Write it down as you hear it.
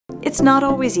It's not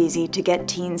always easy to get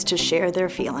teens to share their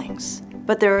feelings,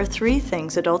 but there are 3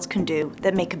 things adults can do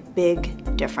that make a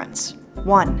big difference.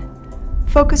 1.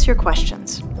 Focus your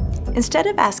questions. Instead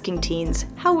of asking teens,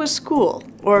 "How was school?"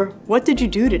 or "What did you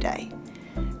do today?"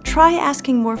 try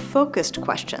asking more focused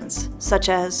questions, such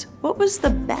as, "What was the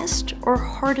best or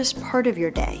hardest part of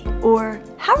your day?" or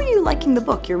 "How are you liking the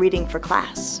book you're reading for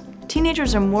class?"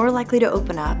 Teenagers are more likely to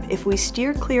open up if we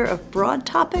steer clear of broad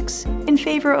topics in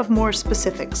favor of more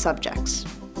specific subjects.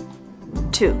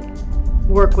 2.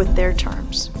 Work with their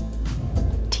terms.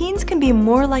 Teens can be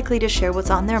more likely to share what's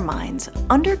on their minds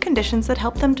under conditions that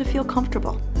help them to feel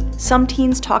comfortable. Some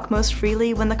teens talk most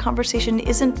freely when the conversation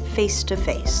isn't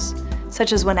face-to-face,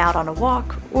 such as when out on a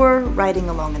walk or riding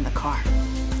along in the car.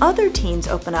 Other teens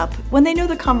open up when they know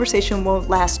the conversation won't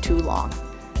last too long,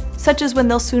 such as when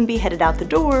they'll soon be headed out the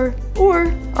door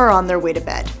or are on their way to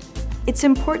bed. It's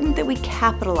important that we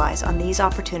capitalize on these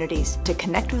opportunities to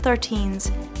connect with our teens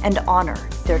and honor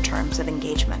their terms of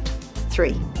engagement.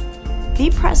 3. Be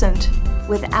present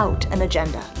without an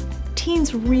agenda.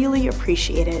 Teens really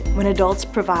appreciate it when adults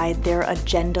provide their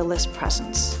agendaless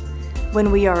presence.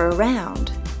 When we are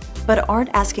around, but aren't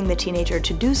asking the teenager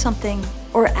to do something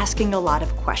or asking a lot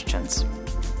of questions.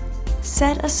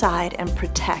 Set aside and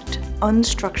protect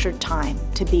unstructured time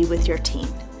to be with your teen.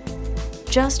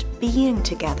 Just being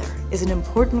together is an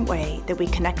important way that we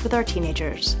connect with our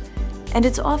teenagers, and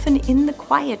it's often in the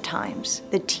quiet times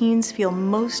that teens feel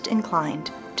most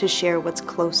inclined to share what's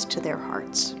close to their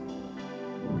hearts.